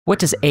What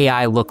does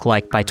AI look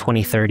like by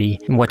 2030,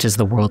 and what does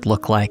the world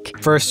look like?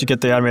 First, you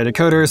get the automated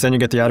coders, then you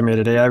get the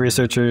automated AI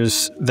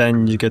researchers,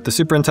 then you get the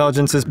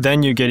superintelligences,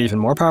 then you get even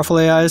more powerful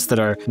AIs that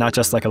are not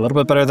just like a little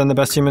bit better than the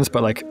best humans,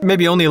 but like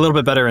maybe only a little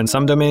bit better in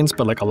some domains,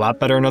 but like a lot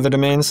better in other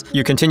domains.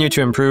 You continue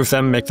to improve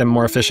them, make them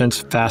more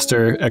efficient,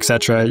 faster,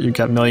 etc. You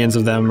get millions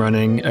of them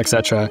running,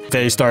 etc.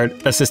 They start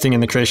assisting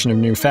in the creation of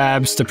new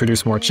fabs to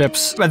produce more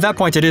chips. At that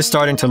point, it is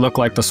starting to look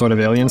like the sort of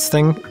aliens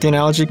thing. The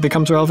analogy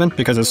becomes relevant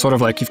because it's sort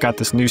of like you've got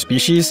this new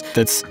species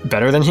that's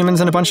better than humans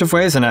in a bunch of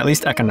ways, and at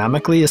least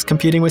economically is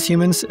competing with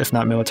humans, if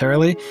not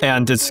militarily.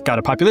 And it's got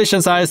a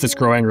population size that's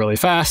growing really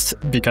fast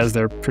because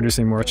they're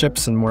producing more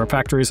chips and more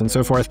factories and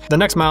so forth. The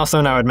next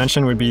milestone I would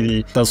mention would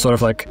be the sort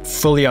of like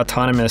fully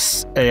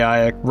autonomous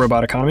AI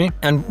robot economy.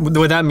 And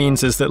what that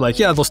means is that like,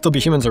 yeah, there'll still be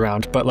humans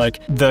around, but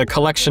like the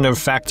collection of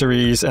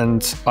factories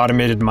and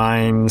automated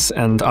mines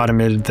and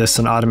automated this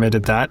and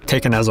automated that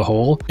taken as a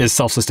whole is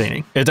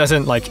self-sustaining. It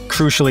doesn't like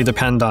crucially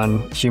depend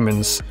on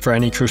humans for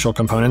any crucial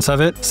components of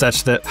it,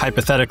 such that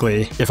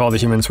hypothetically, if all the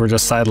humans were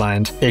just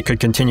sidelined, it could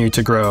continue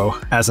to grow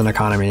as an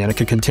economy and it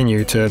could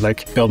continue to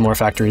like build more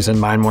factories and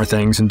mine more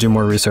things and do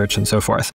more research and so forth.